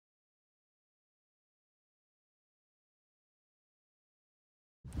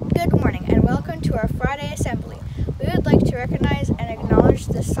Good morning and welcome to our Friday Assembly. We would like to recognize and acknowledge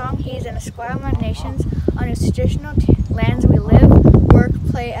the Songhees and Esquimalt nations on whose traditional lands we live, work,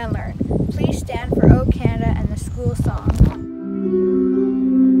 play, and learn. Please stand for O Canada and the school song.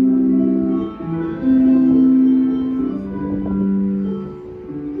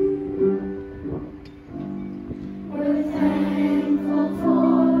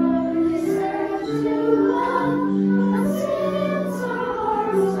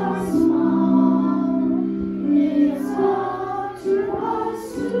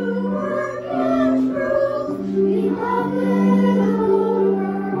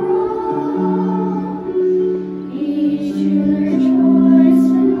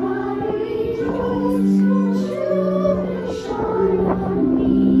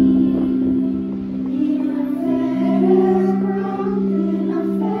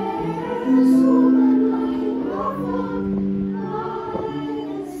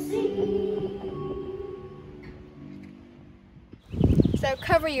 So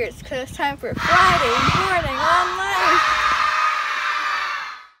cover your ears because it's time for Friday Morning on Life.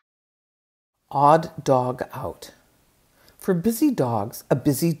 Odd dog out. For busy dogs, a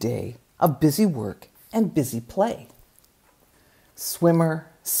busy day of busy work and busy play. Swimmer,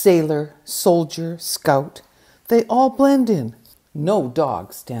 sailor, soldier, scout, they all blend in. No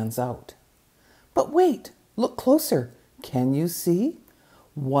dog stands out. But wait, look closer. Can you see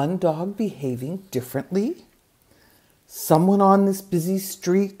one dog behaving differently? Someone on this busy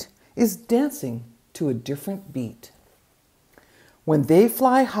street is dancing to a different beat. When they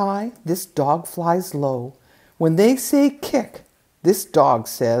fly high, this dog flies low. When they say kick, this dog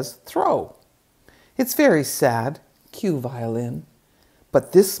says throw. It's very sad, cue violin,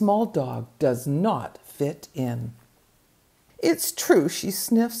 but this small dog does not fit in. It's true, she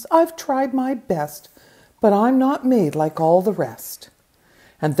sniffs, I've tried my best, but I'm not made like all the rest.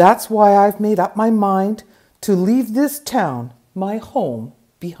 And that's why I've made up my mind to leave this town, my home,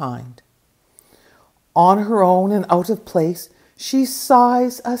 behind. On her own and out of place, she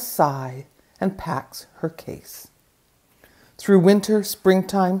sighs a sigh and packs her case. Through winter,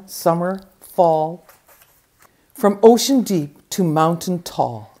 springtime, summer, fall, from ocean deep to mountain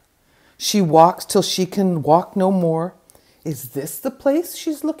tall, she walks till she can walk no more. Is this the place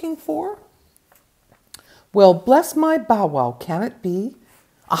she's looking for? Well, bless my bow wow, can it be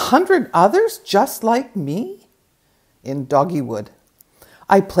 100 others just like me? In Doggywood.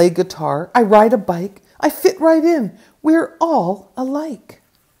 I play guitar, I ride a bike, I fit right in. We're all alike.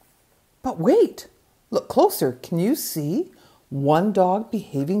 But wait, look closer. Can you see one dog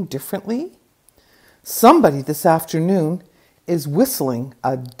behaving differently? Somebody this afternoon is whistling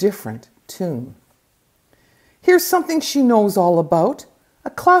a different tune. Here's something she knows all about, a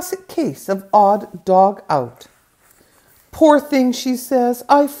classic case of odd dog out. Poor thing, she says,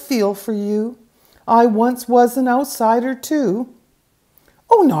 I feel for you. I once was an outsider too.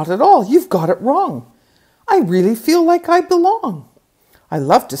 Oh, not at all, you've got it wrong. I really feel like I belong. I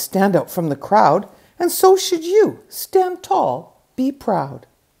love to stand out from the crowd, and so should you. Stand tall, be proud.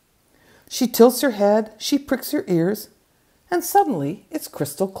 She tilts her head, she pricks her ears, and suddenly it's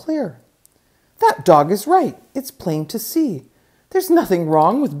crystal clear. That dog is right, it's plain to see. There's nothing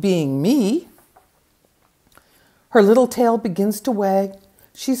wrong with being me. Her little tail begins to wag.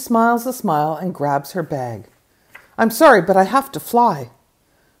 She smiles a smile and grabs her bag. I'm sorry, but I have to fly.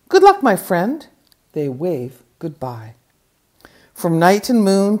 Good luck, my friend. They wave goodbye. From night and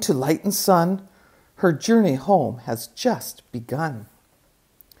moon to light and sun, her journey home has just begun.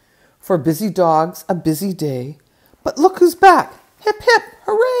 For busy dogs, a busy day, but look who's back. Hip, hip,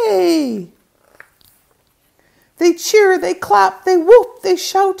 hooray! They cheer, they clap, they whoop, they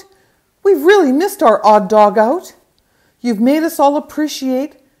shout. We've really missed our odd dog out. You've made us all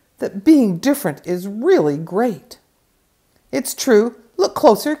appreciate that being different is really great. It's true. Look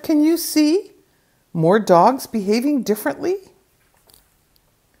closer. Can you see more dogs behaving differently?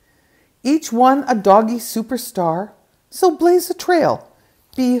 Each one a doggy superstar. So blaze a trail.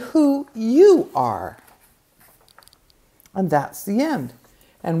 Be who you are. And that's the end.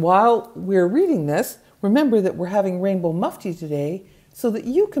 And while we're reading this, remember that we're having Rainbow Mufti today so that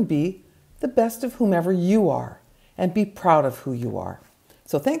you can be the best of whomever you are and be proud of who you are.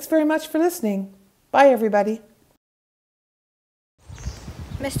 So thanks very much for listening. Bye, everybody.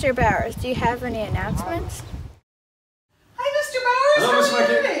 Mr. Bowers, do you have any announcements? Hi, Mr. Bowers. Hello, Miss How are you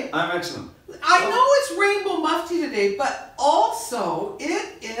Mickey. today? I'm excellent. I know it's Rainbow Mufti today, but also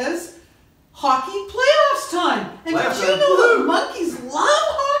it is hockey playoffs time. And Playoffs did you time. know that monkeys love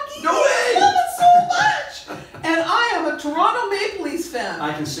hockey? No They way. love it so much. And I am a Toronto Maple Leafs fan.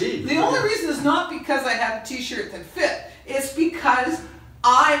 I can see. The only reason is not because I had a t-shirt that fit. It's because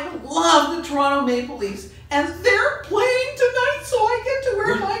I love the Toronto Maple Leafs, and they're playing tonight, so I get to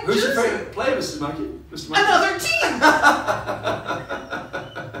wear my Who's your jersey. favorite player, Mr. Monkey? Mr. Monkey? Another team.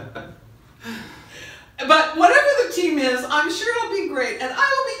 But whatever the team is, I'm sure it'll be great, and I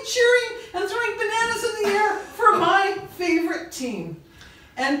will be cheering and throwing bananas in the air for my favorite team.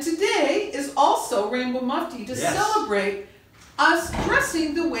 And today is also Rainbow Mufti to celebrate us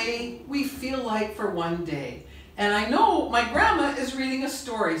dressing the way we feel like for one day. And I know my grandma is reading a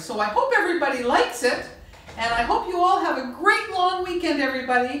story, so I hope everybody likes it. And I hope you all have a great long weekend,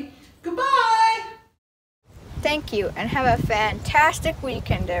 everybody. Goodbye. Thank you, and have a fantastic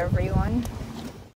weekend, everyone.